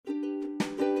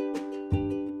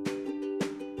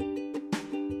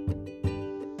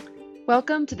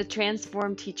Welcome to the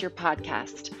Transform Teacher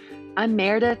Podcast. I'm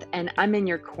Meredith and I'm in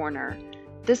your corner.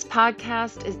 This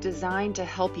podcast is designed to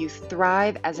help you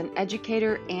thrive as an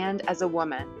educator and as a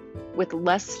woman with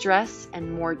less stress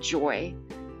and more joy.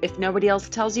 If nobody else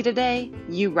tells you today,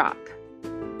 you rock.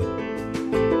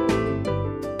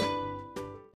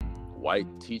 White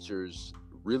teachers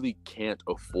really can't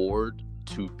afford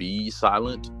to be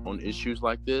silent on issues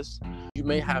like this. You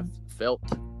may have felt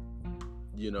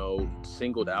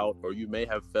singled out, or you may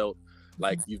have felt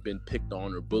like you've been picked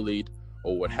on or bullied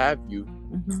or what have you.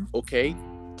 Okay,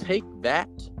 take that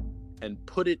and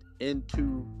put it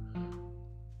into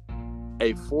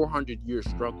a 400-year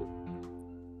struggle.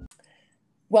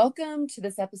 Welcome to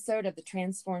this episode of the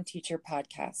Transform Teacher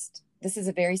Podcast. This is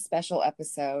a very special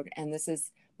episode, and this is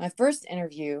my first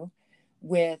interview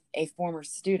with a former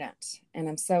student, and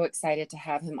I'm so excited to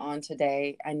have him on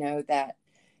today. I know that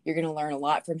you're going to learn a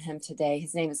lot from him today.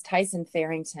 His name is Taison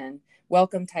Farrington.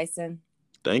 Welcome, Taison.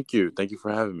 Thank you. Thank you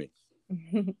for having me.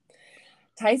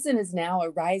 Taison is now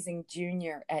a rising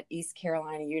junior at East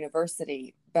Carolina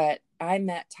University, but I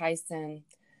met Taison,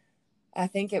 I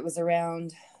think it was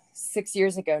around 6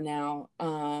 years ago now,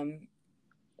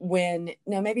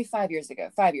 maybe 5 years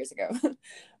ago,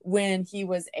 when he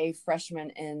was a freshman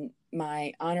in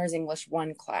my Honors English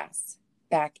 1 class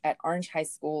back at Orange High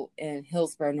School in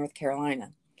Hillsborough, North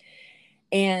Carolina.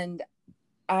 And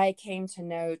I came to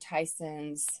know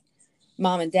Taison's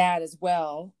mom and dad as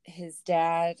well. His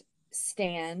dad,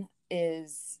 Stan,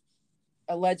 is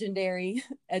a legendary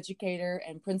educator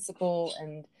and principal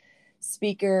and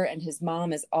speaker, and his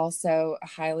mom is also a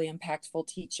highly impactful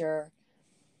teacher.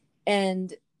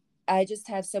 And I just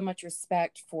have so much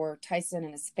respect for Taison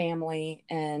and his family.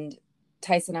 And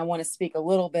Taison, I want to speak a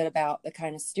little bit about the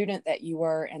kind of student that you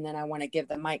were, and then I want to give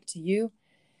the mic to you.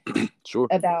 Sure.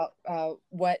 About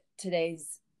what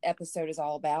today's episode is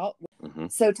all about. Mm-hmm.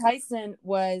 So Taison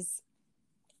was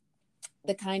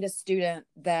the kind of student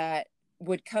that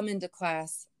would come into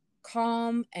class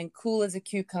calm and cool as a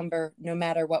cucumber, no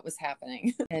matter what was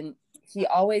happening. And he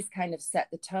always kind of set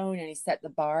the tone, and he set the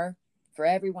bar for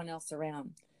everyone else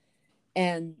around.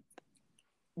 And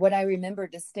what I remember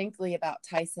distinctly about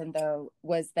Taison, though,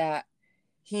 was that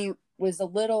he was a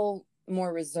little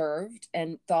more reserved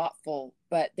and thoughtful,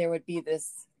 but there would be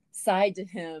this side to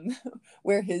him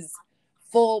where his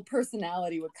full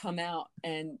personality would come out,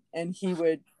 and he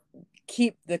would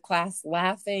keep the class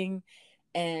laughing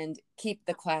and keep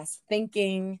the class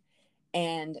thinking,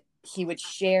 and he would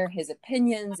share his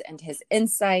opinions and his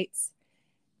insights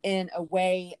in a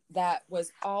way that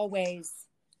was always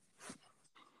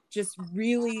just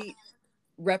really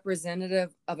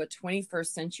representative of a 21st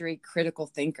century critical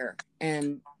thinker.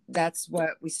 And that's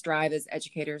what we strive as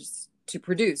educators to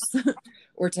produce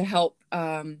or to help,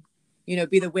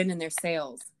 be the wind in their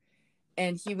sails.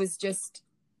 And he was just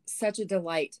such a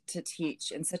delight to teach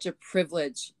and such a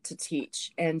privilege to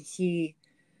teach. And he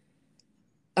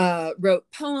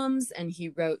wrote poems, and he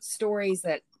wrote stories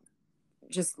that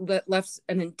just left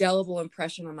an indelible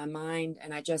impression on my mind.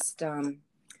 And I just, I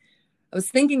was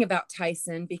thinking about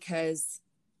Taison because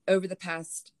over the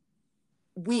past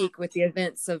week, with the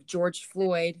events of George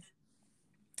Floyd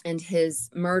and his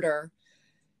murder,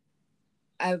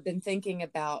 I've been thinking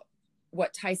about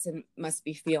what Taison must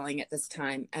be feeling at this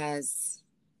time as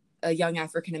a young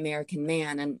African-American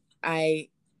man. And I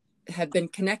have been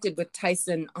connected with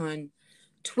Taison on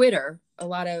Twitter. A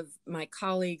lot of my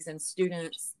colleagues and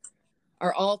students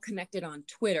are all connected on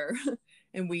Twitter,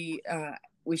 and we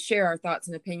share our thoughts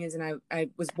and opinions. And I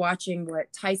was watching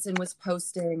what Taison was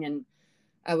posting, and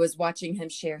I was watching him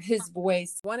share his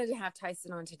voice. I wanted to have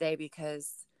Taison on today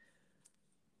because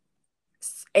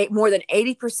more than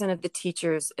 80% of the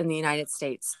teachers in the United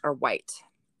States are white.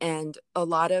 And a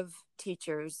lot of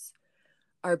teachers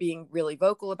are being really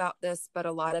vocal about this, but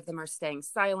a lot of them are staying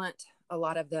silent. A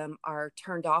lot of them are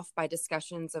turned off by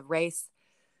discussions of race.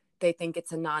 They think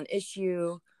it's a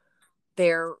non-issue.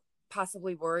 They're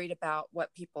possibly worried about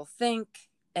what people think,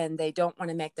 and they don't want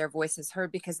to make their voices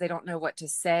heard because they don't know what to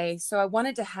say. So I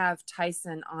wanted to have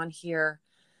Taison on here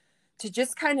to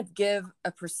just kind of give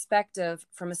a perspective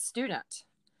from a student.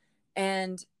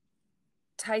 And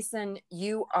Taison,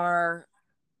 you are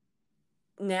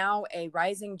now a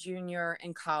rising junior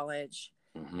in college,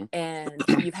 and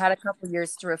you've had a couple of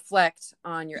years to reflect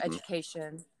on your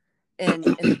education in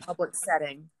the public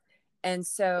setting. And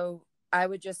so I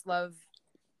would just love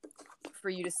for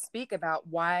you to speak about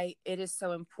why it is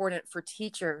so important for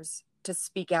teachers to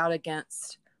speak out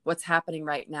against what's happening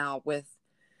right now with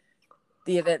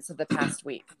the events of the past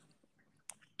week.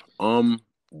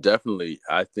 Definitely.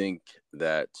 I think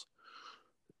that,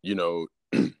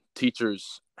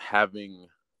 teachers having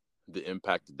the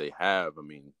impact that they have. I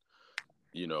mean,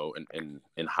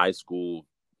 in high school,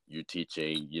 you're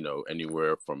teaching,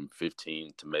 anywhere from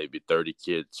 15 to maybe 30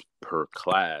 kids per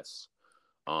class.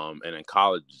 And in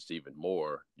college, it's even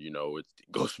more. It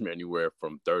goes from anywhere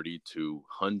from 30 to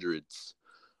hundreds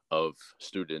of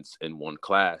students in one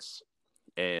class.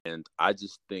 And I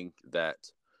just think that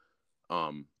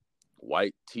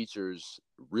white teachers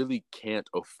really can't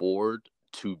afford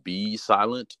to be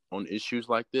silent on issues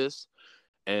like this.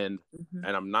 And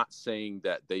I'm not saying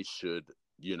that they should,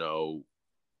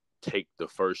 take the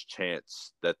first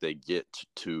chance that they get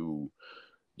to,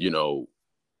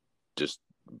 just,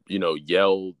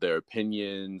 yell their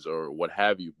opinions or what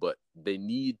have you, but they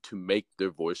need to make their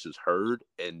voices heard,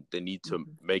 and they need to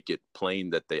make it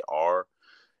plain that they are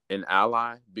an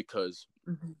ally, because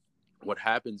what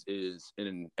happens is, in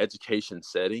an education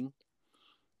setting,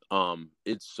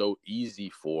 it's so easy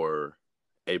for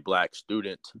a Black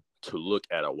student to look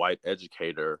at a white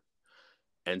educator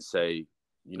and say,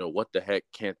 what the heck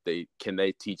can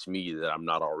they teach me that I'm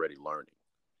not already learning?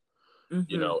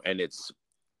 And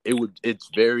it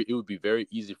would be very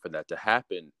easy for that to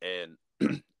happen. And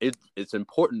it's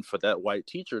important for that white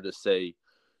teacher to say,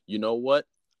 you know what,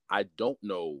 I don't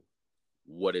know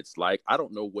what it's like. I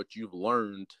don't know what you've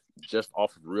learned just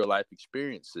off of real life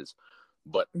experiences,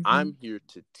 but I'm here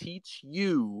to teach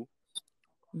you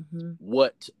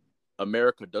what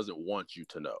America doesn't want you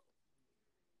to know.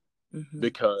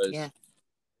 Because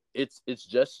it's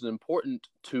just as important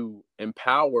to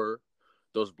empower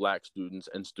those Black students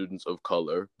and students of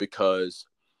color, because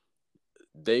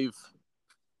they've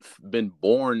been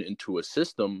born into a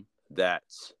system that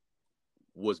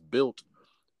was built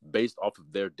based off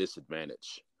of their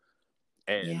disadvantage.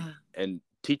 And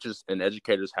teachers and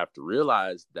educators have to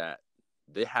realize that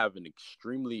they have an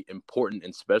extremely important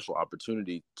and special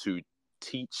opportunity to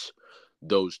teach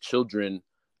those children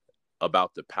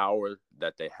about the power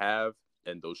that they have,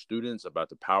 and those students about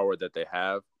the power that they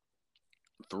have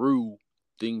through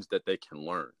things that they can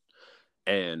learn.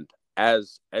 And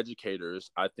as educators,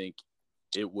 I think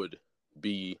it would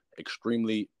be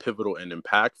extremely pivotal and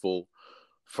impactful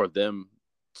for them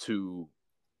to,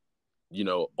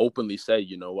 openly say,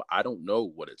 I don't know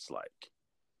what it's like.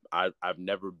 I've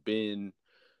never been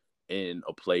in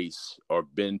a place or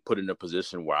been put in a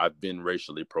position where I've been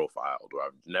racially profiled, or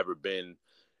I've never been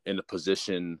in a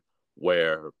position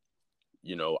where,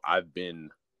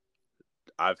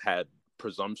 I've had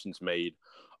presumptions made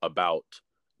about,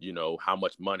 how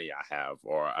much money I have,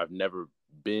 or I've never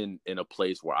been in a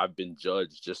place where I've been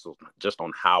judged just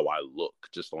on how I look,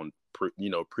 just on,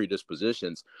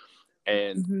 predispositions.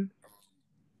 And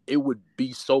it would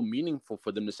be so meaningful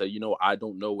for them to say, I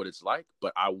don't know what it's like,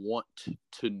 but I want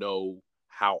to know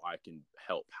how I can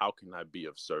help. How can I be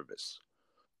of service?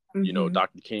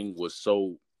 Dr. King was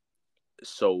so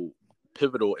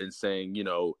pivotal in saying,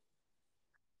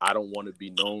 I don't want to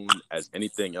be known as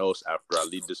anything else after I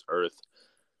leave this earth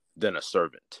than a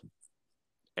servant.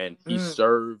 And he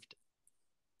served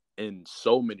in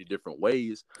so many different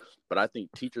ways, but I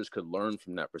think teachers could learn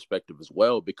from that perspective as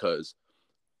well, because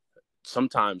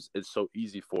sometimes it's so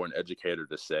easy for an educator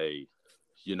to say,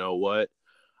 you know what,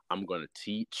 I'm going to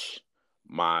teach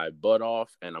my butt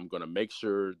off, and I'm going to make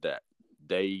sure that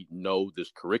they know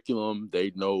this curriculum,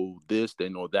 they know this, they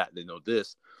know that, they know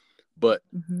this. But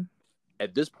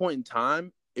at this point in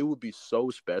time, it would be so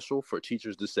special for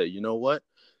teachers to say, you know what,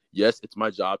 yes, it's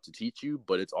my job to teach you,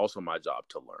 but it's also my job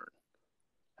to learn.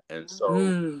 And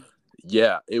so,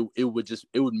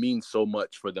 it would mean so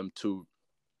much for them to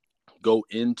go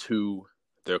into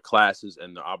their classes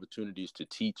and the opportunities to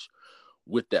teach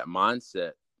with that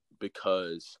mindset,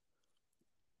 because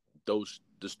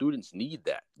the students need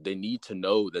that. They need to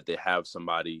know that they have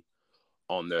somebody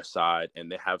on their side, and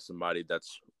they have somebody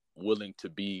that's willing to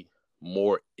be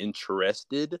more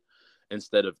interested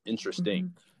instead of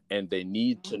interesting. And they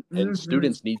need to, and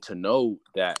students need to know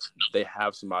that they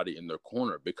have somebody in their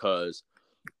corner, because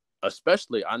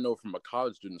especially, I know from a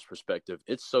college student's perspective,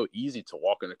 it's so easy to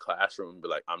walk in a classroom and be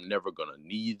like, I'm never going to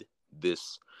need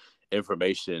this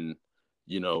information,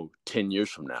 10 years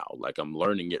from now. Like, I'm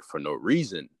learning it for no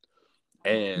reason.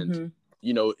 And,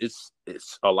 it's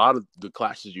a lot of the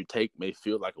classes you take may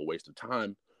feel like a waste of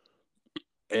time,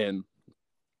 and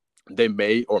they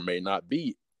may or may not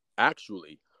be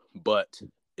actually, but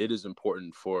it is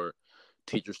important for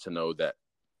teachers to know that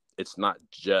it's not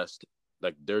just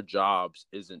like their jobs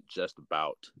isn't just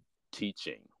about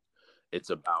teaching. It's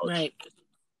about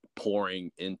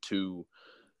pouring into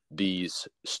these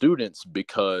students,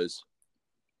 because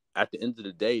at the end of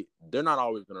the day, they're not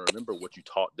always going to remember what you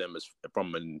taught them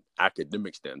from an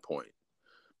academic standpoint.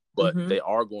 but they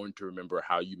are going to remember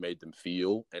how you made them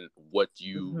feel and what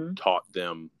you taught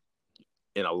them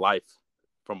in a life,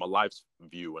 from a life's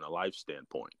view and a life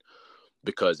standpoint.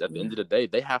 Because at the end of the day,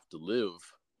 they have to live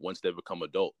once they become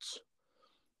adults.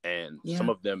 And some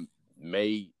of them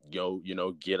may,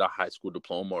 get a high school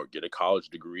diploma or get a college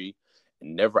degree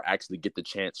and never actually get the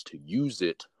chance to use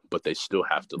it, but they still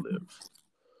have to live.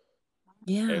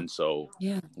 Yeah. And so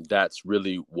that's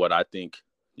really what I think,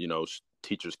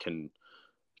 teachers can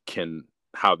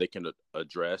how they can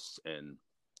address and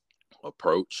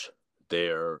approach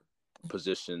their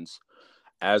positions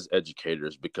as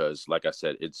educators, because like I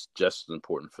said, it's just as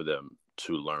important for them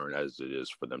to learn as it is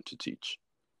for them to teach.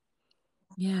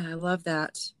 Yeah, I love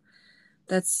that.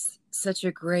 That's such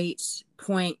a great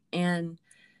point. And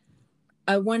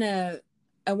I want to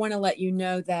let you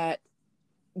know that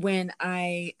when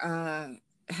I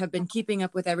have been keeping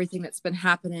up with everything that's been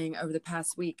happening over the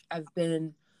past week, I've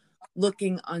been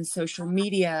looking on social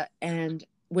media. And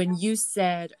when you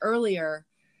said earlier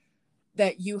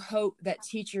that you hope that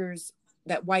teachers,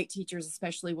 that white teachers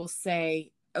especially, will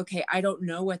say, okay, I don't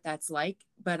know what that's like,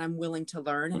 but I'm willing to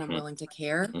learn and I'm willing to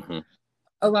care.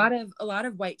 A lot of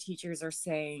white teachers are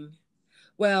saying,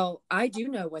 well, I do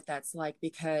know what that's like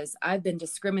because I've been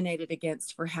discriminated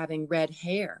against for having red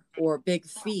hair or big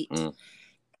feet.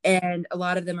 And a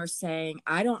lot of them are saying,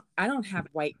 I don't have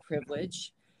white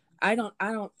privilege. I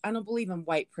don't believe in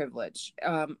white privilege.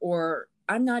 Or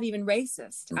I'm not even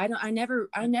racist. I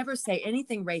never say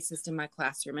anything racist in my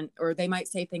classroom. Or they might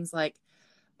say things like,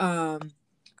 I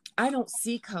don't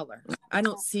see color. I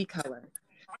don't see color.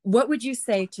 What would you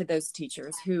say to those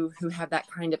teachers who have that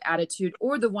kind of attitude,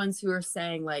 or the ones who are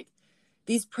saying, like,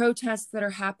 these protests that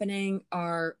are happening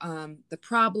are the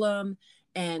problem,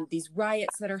 and these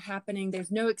riots that are happening,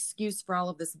 there's no excuse for all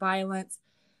of this violence?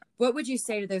 What would you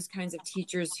say to those kinds of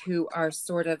teachers who are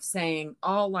sort of saying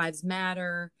all lives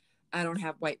matter, I don't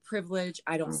have white privilege,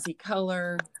 I don't see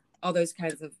color, all those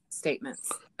kinds of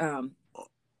statements? Those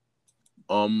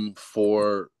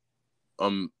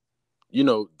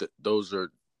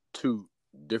are two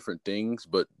different things,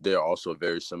 but they're also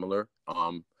very similar.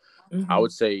 I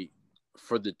would say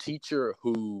for the teacher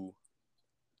who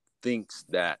thinks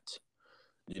that,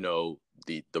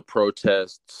 the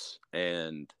protests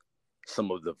and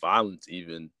some of the violence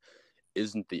even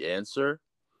isn't the answer,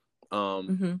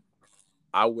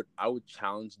 I would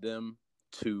challenge them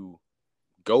to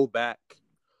go back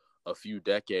a few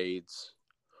decades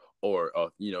or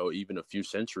even a few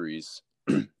centuries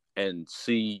and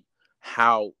see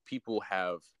how people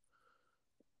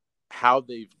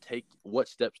what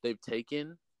steps they've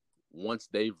taken once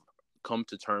they've come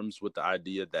to terms with the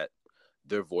idea that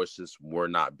their voices were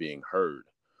not being heard.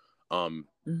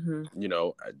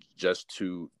 Just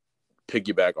to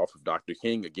piggyback off of Dr.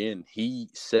 King again, he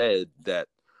said that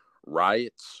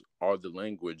riots are the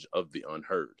language of the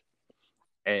unheard.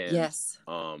 And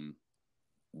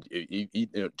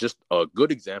just a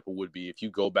good example would be if you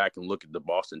go back and look at the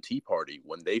Boston Tea Party,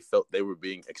 when they felt they were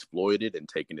being exploited and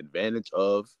taken advantage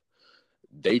of,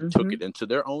 they took it into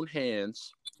their own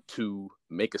hands to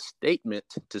make a statement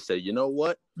to say, you know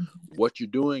what you're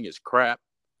doing is crap.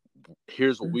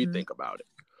 Here's what we think about it.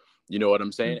 You know what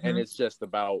I'm saying? And it's just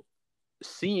about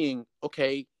seeing,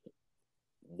 okay,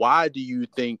 why do you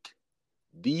think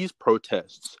these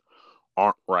protests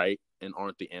aren't right and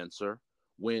aren't the answer,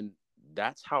 when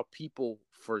that's how people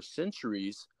for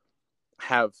centuries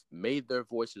have made their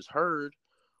voices heard,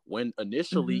 when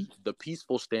initially the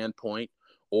peaceful standpoint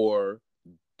or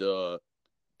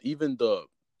even the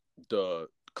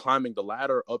climbing the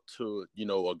ladder up to,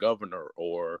 a governor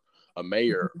or a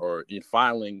mayor or in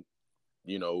filing,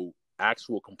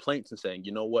 actual complaints and saying,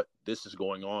 you know what, this is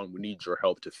going on, we need your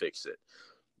help to fix it.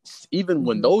 Even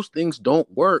when those things don't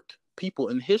work, people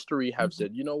in history have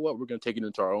said, you know what, we're going to take it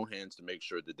into our own hands to make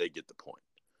sure that they get the point.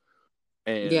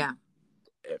 And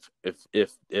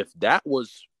if that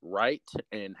was right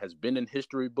and has been in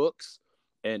history books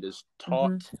and is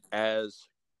taught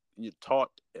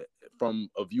from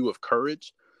a view of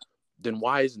courage, then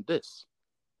why isn't this?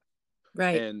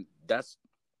 Right. And that's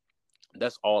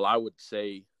all I would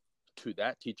say to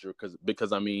that teacher,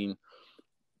 because I mean,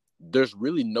 there's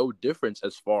really no difference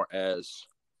as far as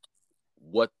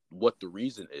what the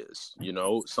reason is.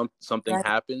 Something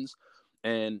happens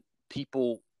and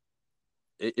people,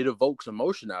 it evokes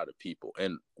emotion out of people,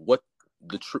 and what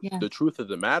the truth of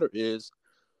the matter is,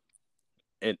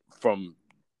 and from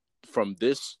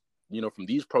this, from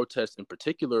these protests in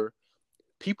particular,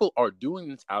 people are doing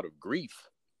this out of grief.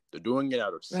 They're doing it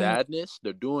out of sadness.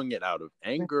 They're doing it out of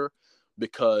anger,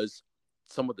 because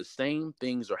some of the same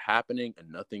things are happening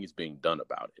and nothing is being done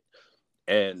about it.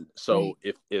 And so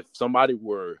if somebody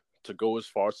were to go as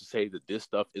far as to say that this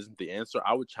stuff isn't the answer,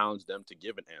 I would challenge them to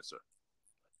give an answer,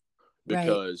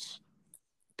 because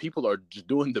people are just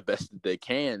doing the best that they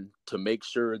can to make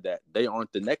sure that they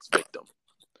aren't the next victim.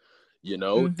 You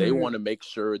know, they want to make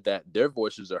sure that their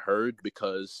voices are heard,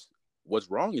 because what's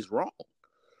wrong is wrong.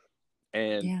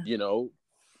 And, you know,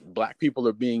 Black people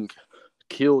are being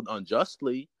killed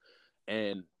unjustly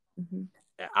and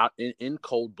out in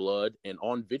cold blood and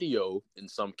on video in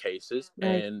some cases.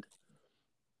 And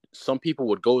some people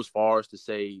would go as far as to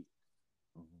say,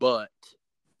 but,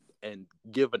 and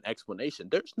give an explanation.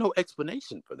 There's no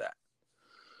explanation for that.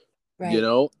 You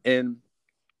know, and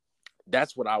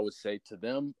that's what I would say to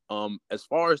them. As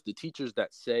far as the teachers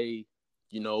that say,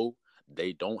 you know,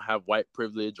 they don't have white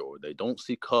privilege, or they don't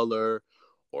see color,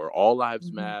 or all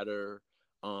lives matter,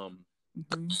 to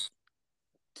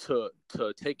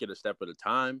take it a step at a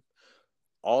time.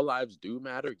 All lives do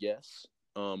matter, yes.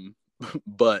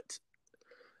 But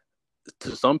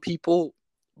to some people,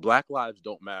 Black lives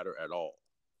don't matter at all.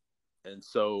 And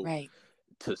so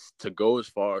to go as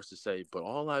far as to say, but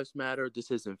all lives matter,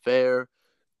 this isn't fair,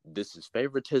 this is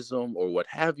favoritism, or what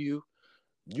have you,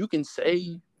 you can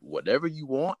say whatever you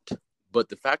want. But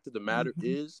the fact of the matter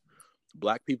is,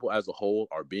 Black people as a whole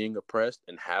are being oppressed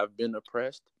and have been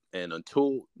oppressed. And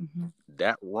until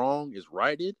that wrong is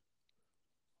righted,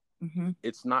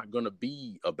 it's not going to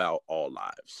be about all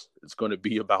lives. It's going to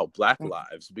be about Black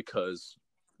lives, because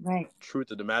truth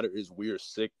of the matter is, we are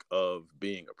sick of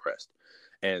being oppressed.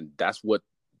 And that's what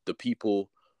the people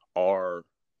are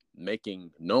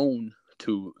making known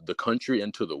to the country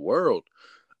and to the world.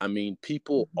 I mean,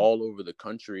 people all over the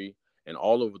country and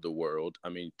all over the world. I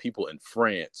mean, people in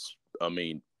France, I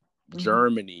mean,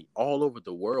 Germany, all over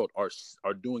the world are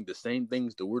doing the same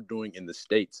things that we're doing in the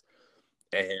States.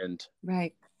 And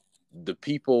the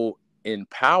people in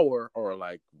power are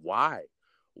like, why?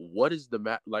 What is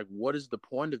what is the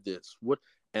point of this?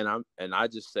 And I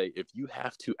just say, if you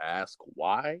have to ask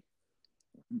why,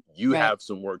 you have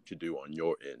some work to do on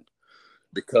your end,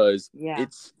 because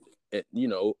you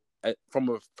know,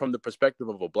 from the perspective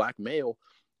of a Black male,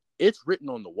 it's written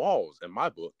on the walls in my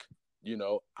book. You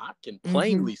know, I can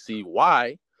plainly see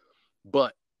why,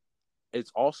 but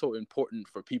it's also important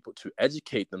for people to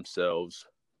educate themselves,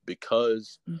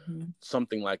 because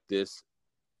something like this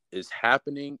is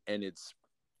happening, and it's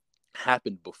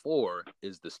happened before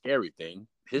is the scary thing.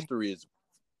 History is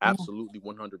absolutely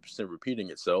 100% repeating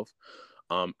itself.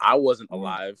 I wasn't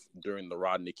alive during the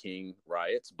Rodney King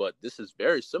riots, but this is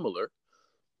very similar.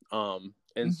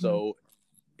 And so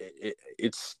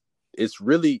it's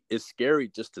really scary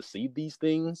just to see these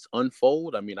things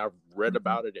unfold. I mean, I've read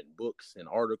about it in books and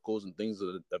articles and things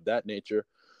of that nature,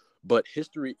 but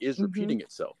history is repeating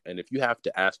itself. And if you have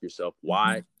to ask yourself,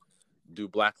 why do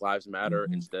Black lives matter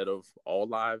instead of all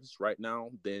lives right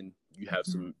now, then you have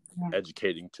some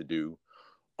educating to do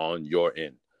on your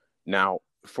end. Now,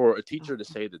 for a teacher to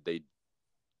say that they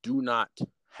do not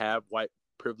have white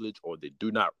privilege, or they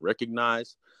do not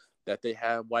recognize that they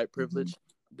have white privilege,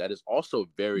 that is also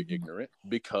very ignorant,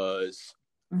 because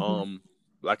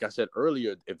like I said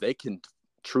earlier, if they can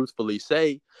truthfully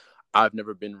say, I've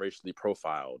never been racially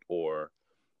profiled, or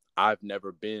I've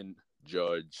never been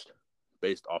judged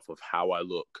based off of how I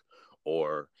look,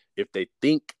 or if they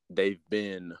think they've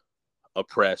been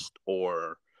oppressed,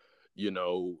 or, you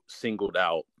know, singled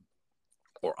out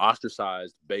or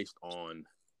ostracized based on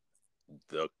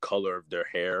the color of their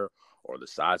hair, or the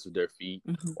size of their feet,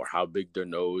 or how big their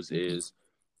nose is.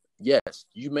 Yes,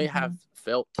 you may have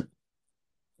felt,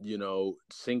 you know,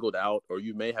 singled out, or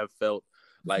you may have felt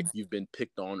like you've been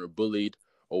picked on or bullied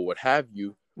or what have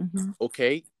you.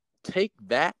 Okay, take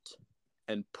that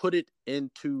and put it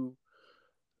into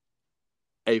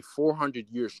a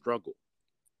 400-year struggle.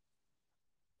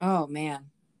 Oh, man.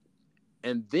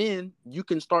 And then you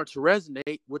can start to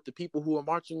resonate with the people who are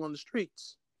marching on the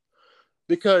streets,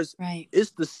 because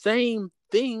it's the same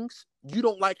things. You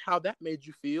don't like how that made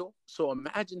you feel. So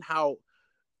imagine how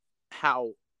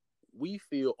we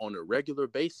feel on a regular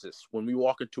basis when we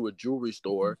walk into a jewelry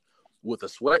store with a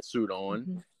sweatsuit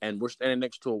on, and we're standing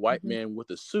next to a white man with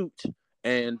a suit,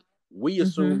 and we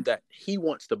assume that he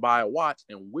wants to buy a watch,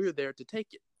 and we're there to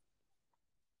take it.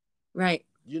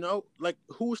 You know, like,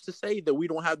 who's to say that we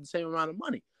don't have the same amount of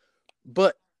money?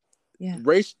 But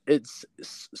race, it's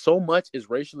so much is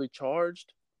racially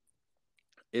charged.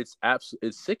 It's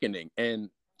sickening. And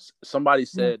somebody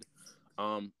said,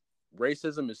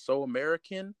 racism is so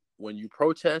American. When you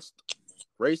protest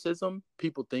racism,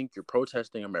 people think you're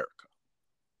protesting America.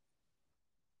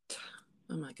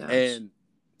 Oh my gosh. And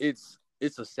it's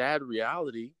a sad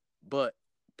reality, but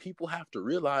people have to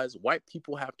realize, white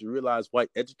people have to realize,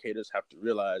 white educators have to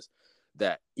realize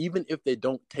that even if they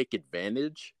don't take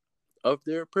advantage of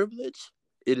their privilege,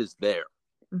 it is there.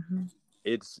 Mm-hmm.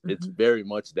 It's very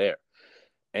much there.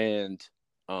 And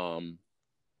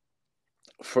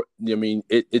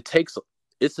it takes,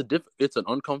 it's an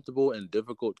uncomfortable and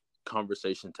difficult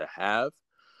conversation to have,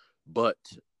 but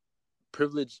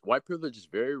white privilege is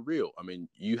very real. I mean,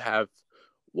 you have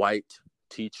white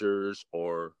teachers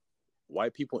or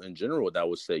white people in general that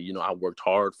would say, I worked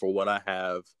hard for what I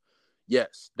have.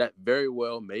 Yes, that very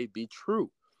well may be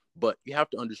true, but you have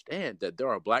to understand that there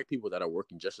are black people that are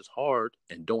working just as hard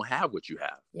and don't have what you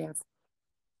have. Yes.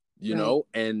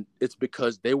 And it's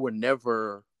because they were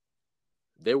never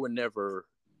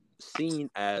seen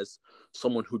as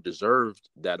someone who deserved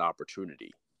that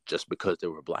opportunity just because they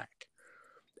were black.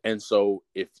 And so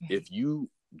if you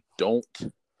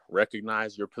don't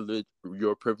recognize your privilege,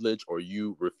 or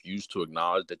you refuse to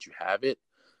acknowledge that you have it,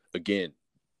 again,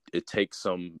 it takes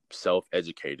some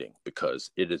self-educating,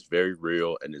 because it is very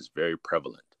real and is very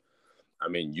prevalent. I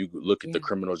mean, you look at the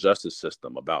criminal justice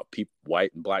system about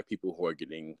white and black people who are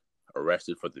getting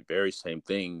arrested for the very same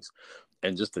things,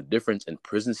 and just the difference in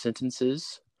prison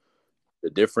sentences, the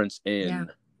difference in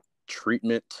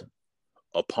treatment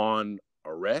upon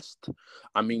arrest.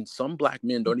 I mean, some black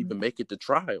men don't even make it to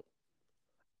trial,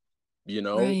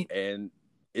 and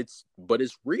it's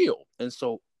real. And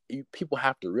so people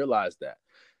have to realize that.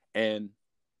 And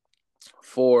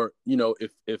for,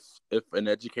 if an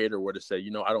educator were to say,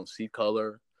 I don't see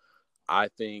color, I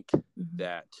think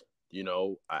that,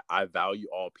 I value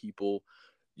all people,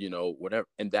 whatever.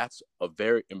 And that's a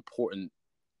very important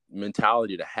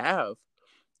mentality to have.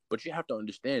 But you have to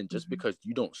understand, just because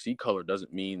you don't see color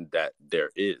doesn't mean that there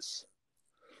is.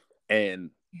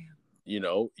 And,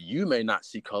 you may not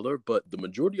see color, but the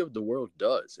majority of the world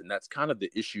does. And that's kind of the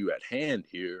issue at hand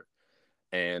here.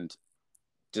 And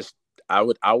just, I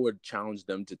would challenge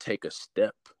them to take a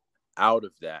step out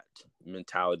of that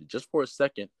mentality just for a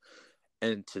second,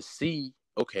 and to see,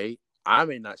 okay, I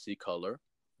may not see color,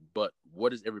 but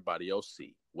what does everybody else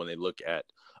see when they look at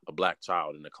a black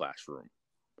child in the classroom?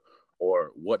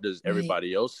 Or what does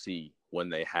everybody else see when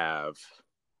they have,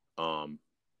 when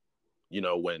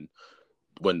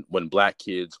black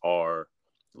kids are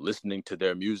listening to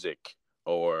their music?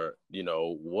 Or,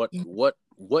 what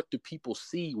do people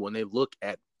see when they look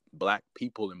at black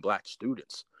people and black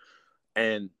students?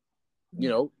 And,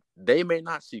 they may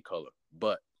not see color,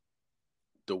 but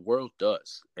the world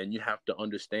does. And you have to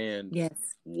understand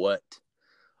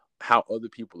how other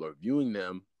people are viewing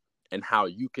them, and how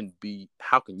you can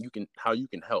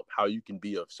help, how you can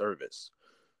be of service,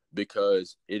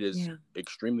 because it is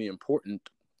extremely important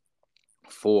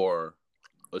for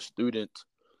a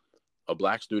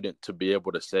black student, to be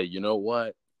able to say, you know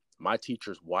what, my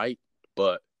teacher's white,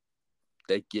 but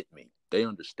they get me, they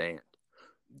understand,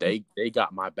 they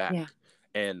got my back.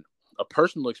 And a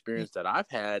personal experience that I've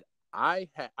had, I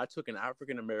took an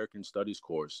African American studies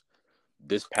course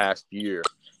this past year,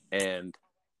 and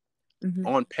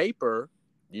on paper,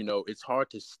 it's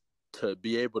hard to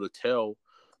be able to tell,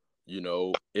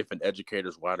 if an educator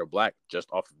is white or black just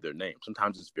off of their name.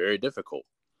 Sometimes it's very difficult.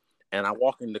 And I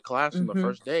walk into class on the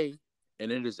first day,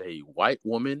 and it is a white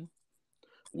woman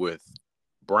with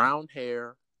brown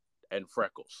hair and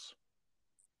freckles.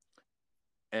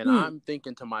 And I'm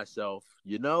thinking to myself,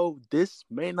 this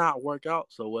may not work out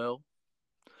so well.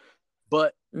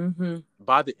 But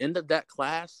by the end of that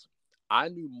class, I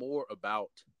knew more about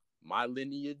my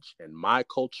lineage and my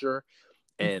culture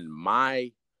and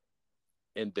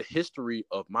the history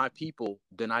of my people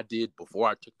than I did before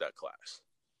I took that class.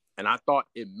 And I thought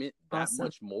it meant that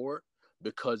much more,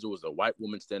 because it was a white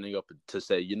woman standing up to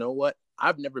say, you know what?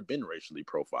 I've never been racially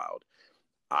profiled.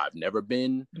 I've never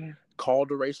been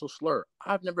called a racial slur.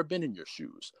 I've never been in your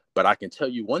shoes. But I can tell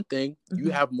you one thing, you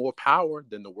have more power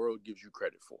than the world gives you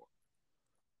credit for.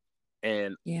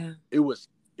 And it was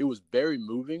very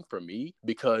moving for me,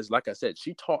 because, like I said,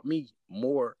 she taught me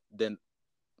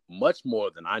much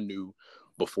more than I knew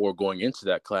before going into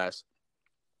that class.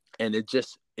 And it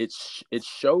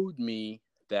showed me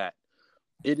that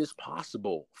it is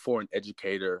possible for an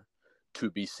educator to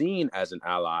be seen as an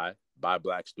ally by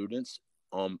black students.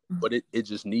 But it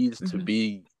just needs to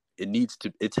be,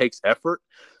 it takes effort,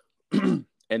 and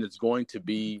it's going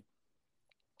to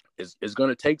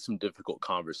take some difficult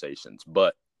conversations,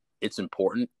 but it's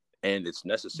important and it's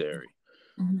necessary.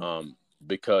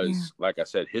 Because like I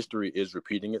said, history is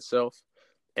repeating itself,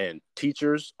 and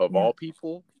teachers of all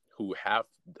people who have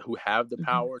the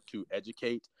power to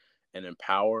educate and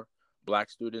empower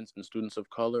black students and students of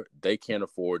color, they can't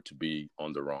afford to be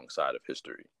on the wrong side of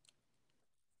history.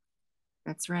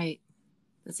 That's right.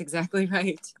 That's exactly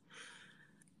right.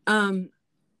 Um,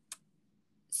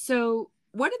 so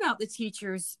what about the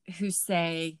teachers who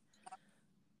say,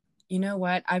 you know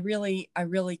what, I really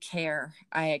care.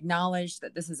 I acknowledge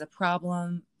that this is a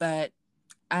problem, but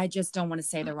I just don't want to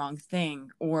say the wrong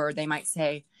thing. Or they might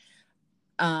say,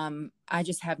 I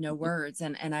just have no words,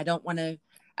 and I don't want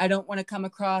to come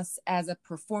across as a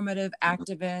performative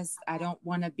activist. I don't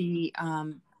want to be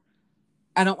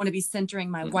centering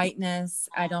my whiteness.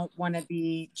 I don't want to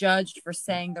be judged for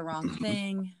saying the wrong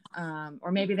thing.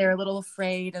 Or maybe they're a little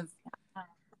afraid of,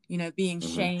 being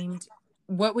shamed.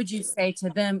 What would you say to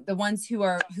them, the ones who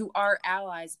are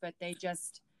allies, but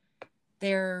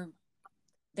they're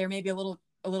maybe a little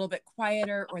bit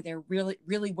quieter, or they're really,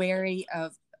 really wary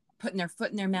of putting their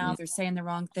foot in their mouth or saying the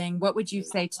wrong thing? What would you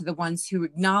say to the ones who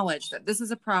acknowledge that this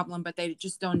is a problem, but they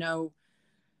just don't know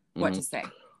what to say?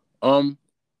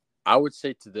 I would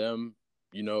say to them,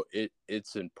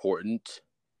 it's important,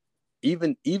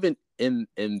 even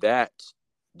in that,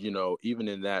 even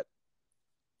in that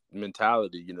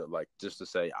mentality, like, just to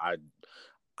say,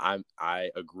 I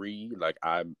agree, like,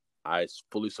 I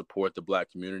fully support the Black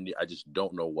community. I just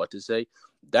don't know what to say.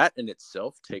 That in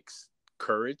itself takes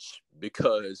courage,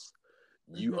 because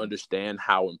you understand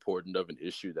how important of an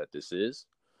issue that this is.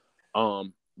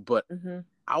 But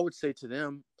I would say to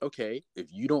them, okay, if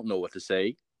you don't know what to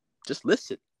say, just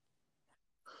listen,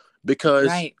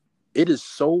 because it is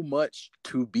so much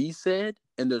to be said,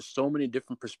 and there's so many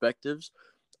different perspectives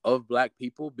of Black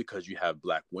people, because you have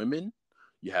Black women,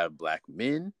 you have Black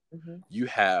men, you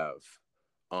have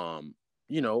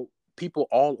people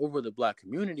all over the Black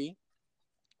community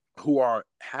who are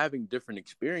having different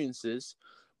experiences,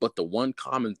 but the one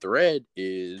common thread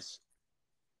is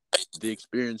the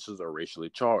experiences are racially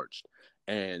charged,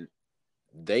 and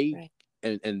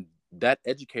and that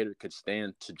educator could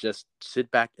stand to just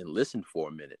sit back and listen for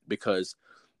a minute, because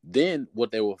then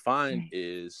what they will find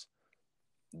is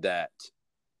that,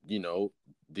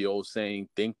 the old saying,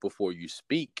 think before you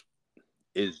speak,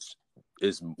 is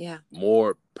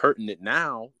more pertinent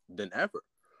now than ever,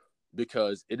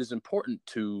 because it is important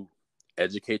to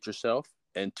educate yourself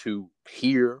and to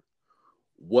hear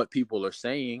what people are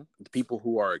saying, the people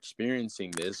who are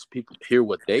experiencing this, people hear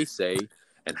what they say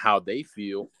and how they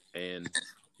feel and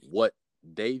what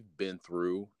they've been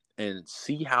through, and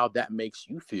see how that makes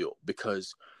you feel.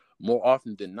 Because more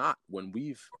often than not, when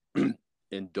we've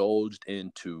indulged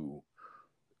into,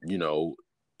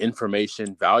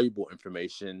 information, valuable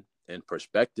information and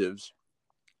perspectives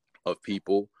of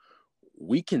people,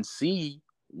 we can see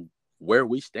where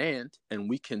we stand, and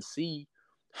we can see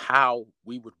how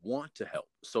we would want to help.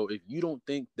 So if you don't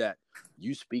think that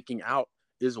you speaking out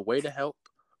is a way to help,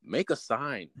 make a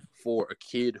sign for a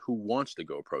kid who wants to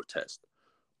go protest,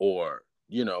 or,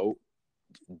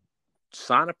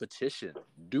 sign a petition,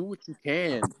 do what you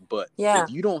can. But if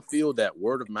you don't feel that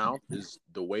word of mouth is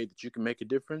the way that you can make a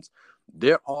difference,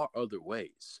 there are other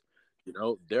ways.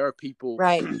 There are people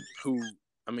who,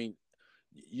 I mean,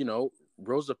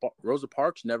 Rosa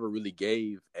Parks never really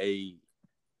gave a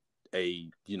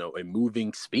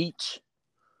moving speech.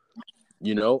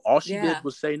 All she did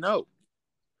was say no.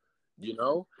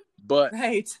 But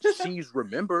she's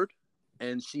remembered,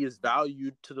 and she is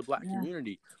valued to the Black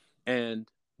community. And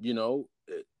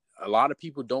a lot of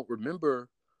people don't remember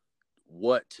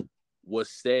what was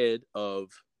said of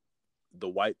the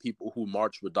white people who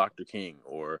marched with Dr. King,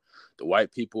 or the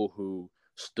white people who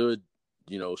stood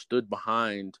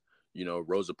behind,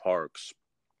 Rosa Parks,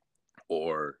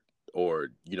 or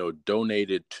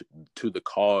donated to the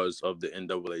cause of the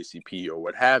NAACP, or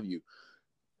what have you.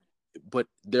 But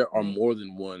there are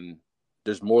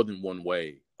there's more than one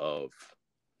way of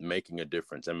making a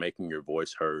difference and making your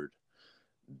voice heard,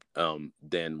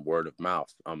 than word of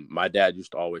mouth. My dad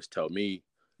used to always tell me,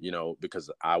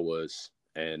 because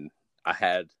I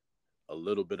had a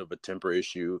little bit of a temper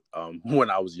issue when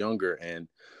I was younger, and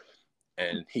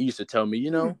he used to tell me,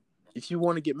 if you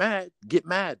want to get mad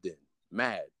then.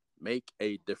 Make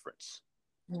a difference.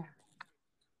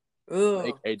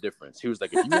 Make a difference. He was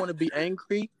like, if you want to be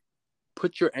angry,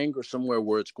 put your anger somewhere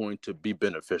where it's going to be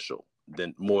beneficial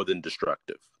more than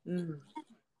destructive.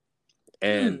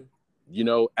 And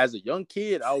as a young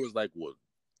kid, I was like, well,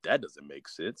 that doesn't make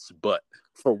sense. But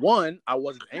for one, I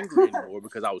wasn't angry anymore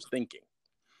because I was thinking.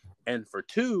 And for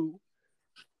two,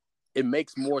 it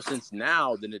makes more sense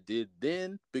now than it did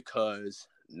then, because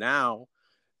now,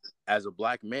 as a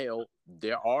Black male,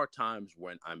 there are times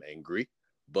when I'm angry,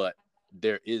 but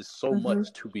there is so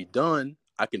much to be done.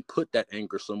 I can put that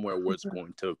anger somewhere where it's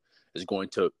going to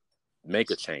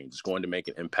make a change. It's going to make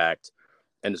an impact,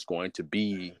 and it's going to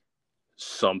be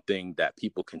something that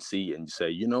people can see and say,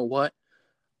 you know what?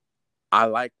 I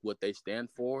like what they stand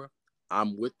for.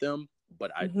 I'm with them,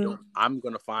 but I'm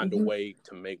going to find a way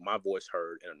to make my voice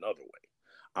heard in another way.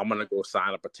 I'm going to go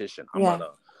sign a petition. I'm going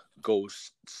to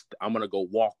go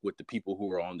walk with the people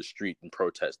who are on the street and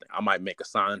protesting. I might make a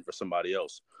sign for somebody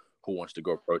else who wants to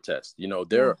go protest. You know,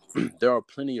 there are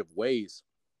plenty of ways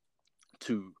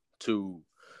to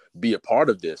be a part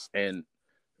of this. And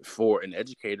for an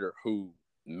educator who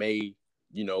may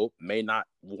not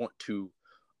want to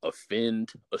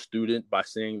offend a student by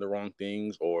saying the wrong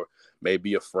things, or may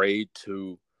be afraid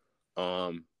to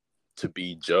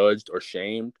be judged or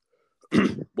shamed.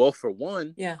 Well, for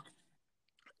one,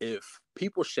 if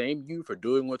people shame you for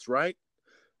doing what's right,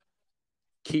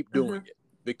 keep doing it,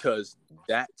 because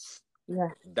that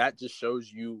just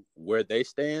shows you where they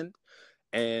stand.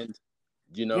 And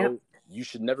you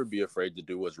should never be afraid to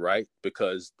do what's right,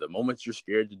 because the moment you're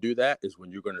scared to do that is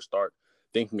when you're going to start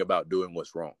thinking about doing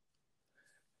what's wrong.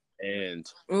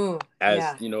 And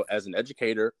as an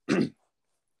educator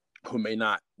who may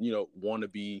not want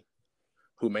to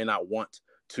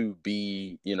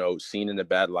be seen in a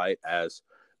bad light as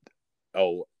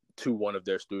to one of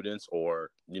their students,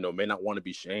 or may not want to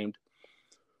be shamed,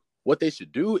 what they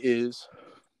should do is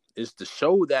to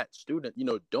show that student,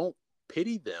 don't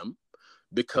pity them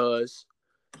because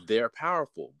they're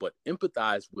powerful, but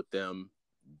empathize with them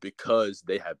because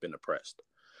they have been oppressed.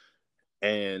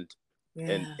 And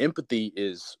empathy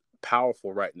is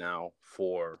powerful right now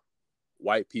for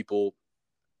white people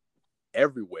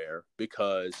everywhere,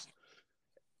 because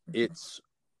it's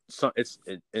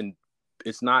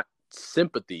not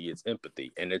sympathy, it's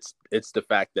empathy. And it's the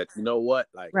fact that,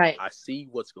 I see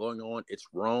what's going on, it's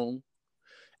wrong,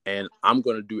 and I'm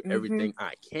going to do everything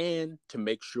I can to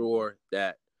make sure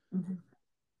that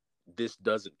this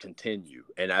doesn't continue.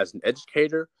 And as an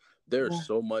educator, there's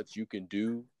so much you can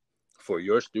do for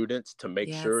your students to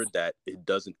make sure that it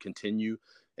doesn't continue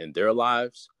in their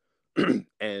lives.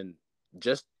 And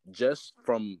just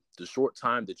from the short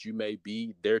time that you may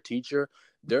be their teacher,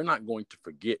 they're not going to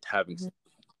forget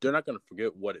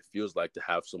what it feels like to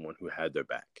have someone who had their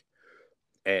back.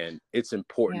 And it's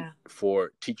important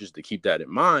for teachers to keep that in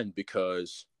mind,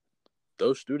 because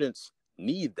those students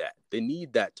need that. They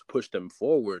need that to push them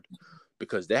forward,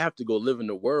 because they have to go live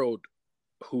in a world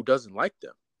who doesn't like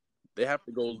them. They have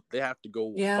to go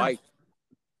fight,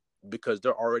 because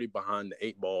they're already behind the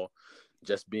 8 ball,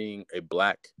 just being a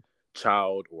Black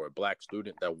child or a Black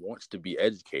student that wants to be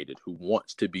educated, who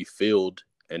wants to be filled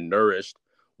and nourished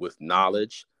with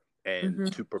knowledge,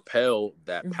 and to propel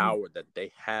that power that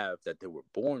they have, that they were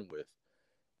born with.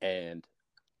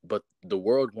 But the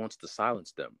world wants to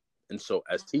silence them. And so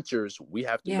as teachers, we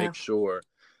have to make sure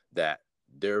that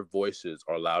their voices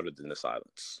are louder than the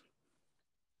silence.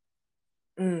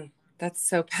 That's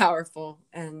so powerful.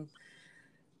 And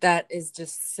that is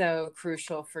just so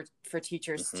crucial for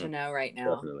teachers to know right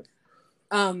now. Definitely.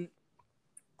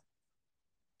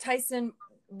 Taison,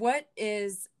 what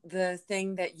is the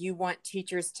thing that you want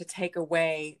teachers to take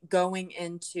away going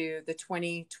into the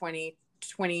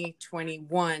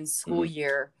 2020-2021 school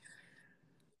year?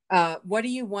 What do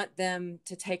you want them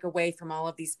to take away from all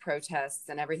of these protests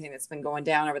and everything that's been going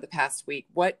down over the past week?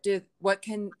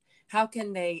 How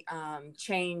can they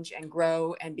change and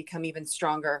grow and become even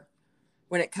stronger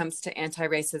when it comes to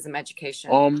anti-racism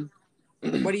education?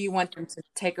 What do you want them to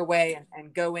take away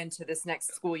and go into this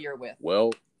next school year with?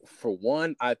 Well, for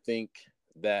one, I think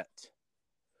that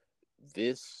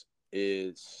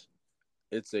it's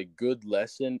a good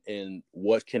lesson in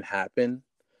what can happen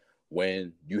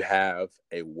when you have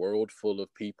a world full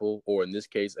of people, or in this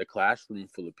case, a classroom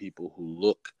full of people who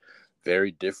look very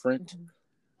different.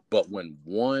 But when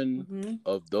one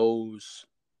of those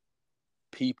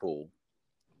people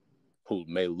who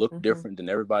may look different than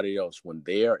everybody else, when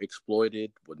they are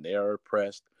exploited, when they are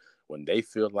oppressed, when they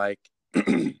feel like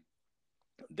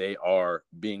they are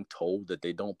being told that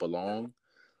they don't belong,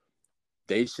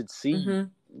 they should see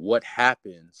what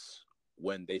happens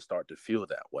when they start to feel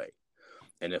that way.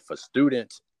 And if a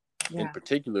student in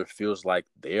particular feels like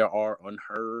they are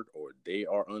unheard, or they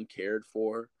are uncared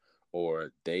for,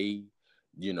 or they,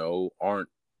 aren't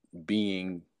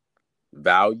being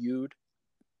valued,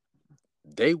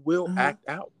 they will act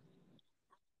out.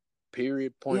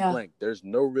 Period. Point blank. There's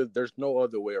no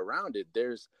other way around it.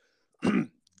 This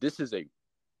is a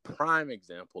prime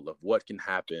example of what can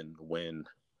happen when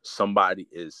somebody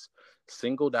is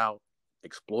singled out,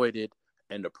 exploited,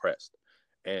 and oppressed.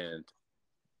 And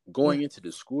going into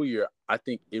the school year, I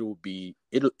think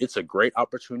it's a great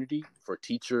opportunity for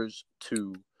teachers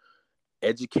to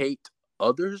educate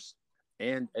others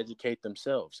and educate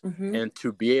themselves. Mm-hmm. And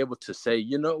to be able to say,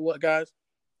 you know what, guys,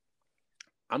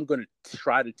 I'm going to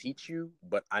try to teach you,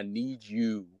 but I need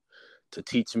you to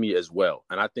teach me as well.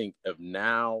 And I think of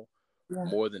now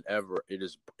more than ever, it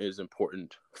is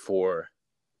important for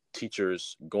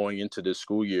teachers going into this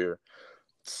school year,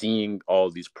 seeing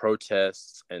all these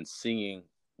protests and seeing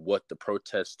what the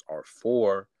protests are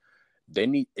for.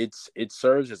 It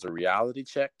serves as a reality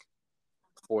check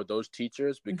for those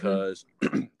teachers, because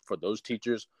for those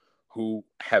teachers who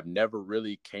have never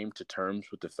really came to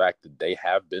terms with the fact that they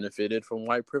have benefited from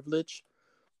white privilege,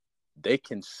 they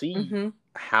can see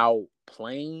how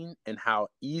plain and how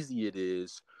easy it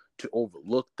is to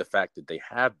overlook the fact that they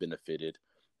have benefited,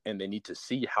 and they need to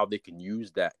see how they can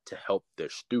use that to help their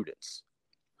students.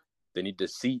 They need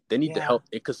to help,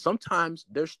 because sometimes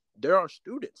there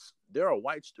are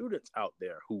white students out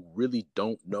there who really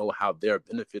don't know how they're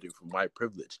benefiting from white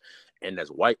privilege. And as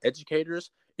white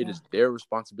educators, it is their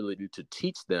responsibility to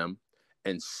teach them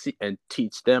and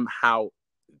teach them how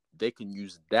they can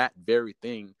use that very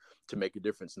thing to make a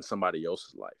difference in somebody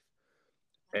else's life.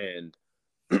 And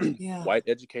white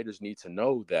educators need to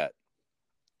know that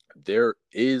there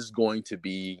is going to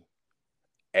be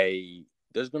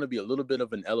there's going to be a little bit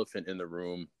of an elephant in the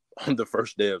room on the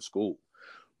first day of school,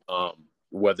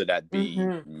 whether that be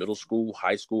middle school,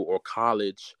 high school, or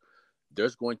college.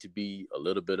 There's going to be a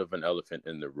little bit of an elephant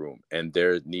in the room, and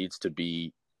there needs to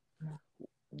be.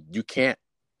 You can't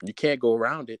go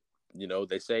around it. You know,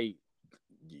 they say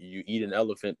you eat an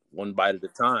elephant one bite at a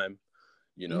time.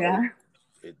 You know,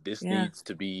 this needs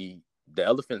to be, the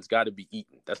elephant's got to be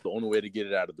eaten. That's the only way to get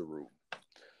it out of the room.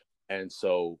 And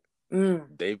so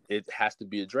it has to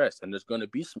be addressed, and there's going to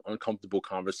be some uncomfortable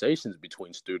conversations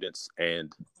between students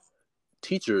and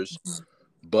teachers,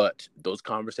 but those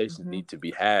conversations need to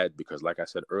be had, because like I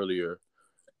said earlier,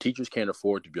 teachers can't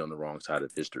afford to be on the wrong side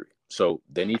of history. So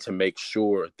they need to make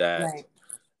sure that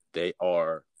they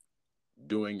are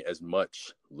doing as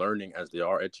much learning as they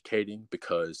are educating,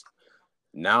 because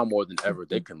now more than ever,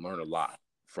 they can learn a lot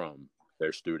from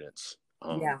their students.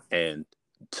 And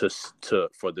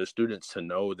for their students to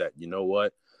know that, you know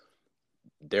what,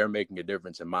 they're making a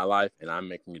difference in my life and I'm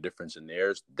making a difference in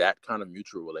theirs. That kind of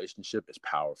mutual relationship is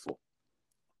powerful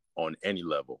on any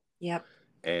level.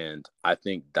 And I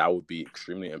think that would be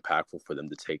extremely impactful for them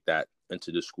to take that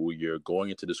into the school year. Going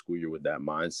into the school year with that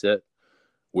mindset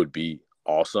would be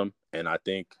awesome. And I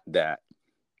think that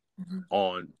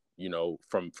on,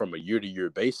 from a year to year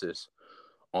basis,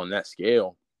 on that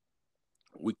scale,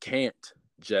 we can't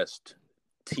just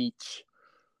teach.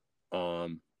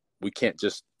 We can't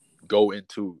just go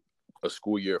into a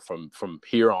school year from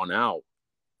here on out,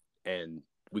 and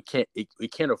we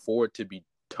can't afford to be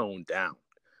toned down.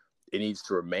 It needs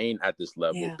to remain at this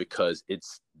level because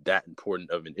it's that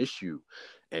important of an issue.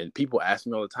 And people ask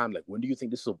me all the time, like, when do you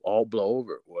think this will all blow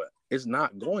over? Well, it's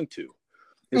not going to.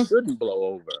 It shouldn't blow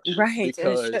over.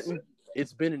 Because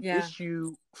it's been an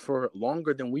issue for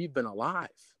longer than we've been alive.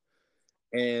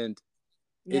 And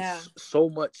it's so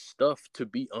much stuff to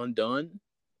be undone.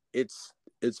 It's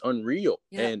unreal.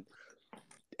 And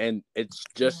it's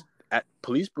just,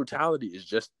 police brutality is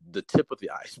just the tip of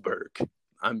the iceberg.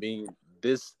 I mean,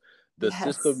 the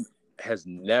system has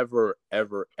never,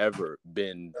 ever, ever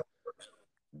been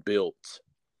built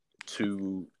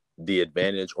to the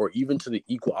advantage or even to the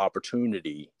equal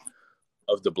opportunity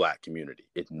of the Black community.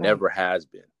 It never has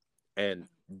been. And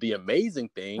the amazing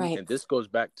thing, and this goes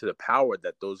back to the power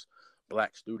that those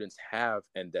Black students have,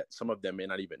 and that some of them may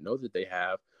not even know that they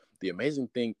have. The amazing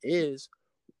thing is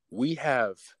we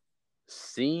have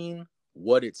seen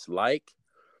what it's like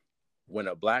when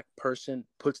a Black person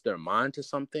puts their mind to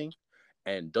something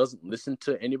and doesn't listen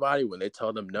to anybody when they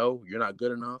tell them, no, you're not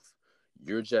good enough.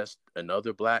 You're just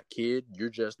another Black kid. You're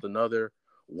just another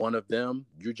one of them.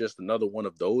 You're just another one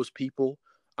of those people.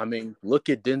 I mean, look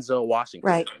at Denzel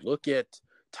Washington. Look at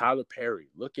Tyler Perry.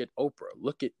 Look at Oprah.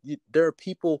 There are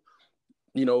people,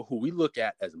 who we look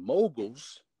at as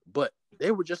moguls, but they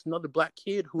were just another Black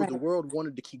kid who the world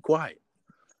wanted to keep quiet,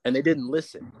 and they didn't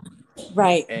listen.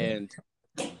 And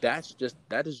that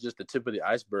is just the tip of the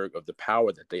iceberg of the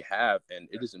power that they have. And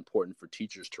it is important for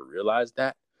teachers to realize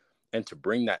that and to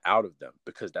bring that out of them,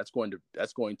 because that's going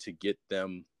to get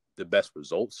them the best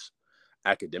results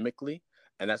academically,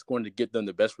 and that's going to get them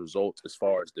the best results as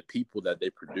far as the people that they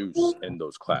produce in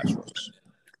those classrooms.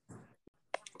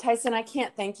 Taison, I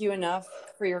can't thank you enough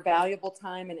for your valuable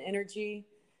time and energy,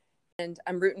 and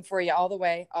I'm rooting for you all the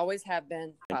way. Always have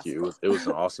been. Thank you. It was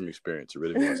an awesome experience. It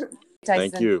really was.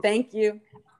 Taison, thank you.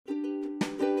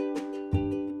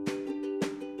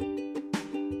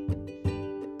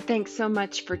 Thanks so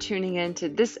much for tuning in to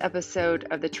this episode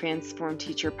of the Transformed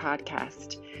Teacher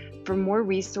podcast. For more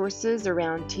resources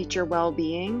around teacher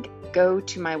well-being, go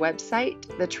to my website,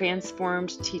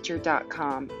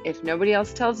 thetransformedteacher.com. If nobody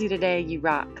else tells you today, you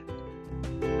rock.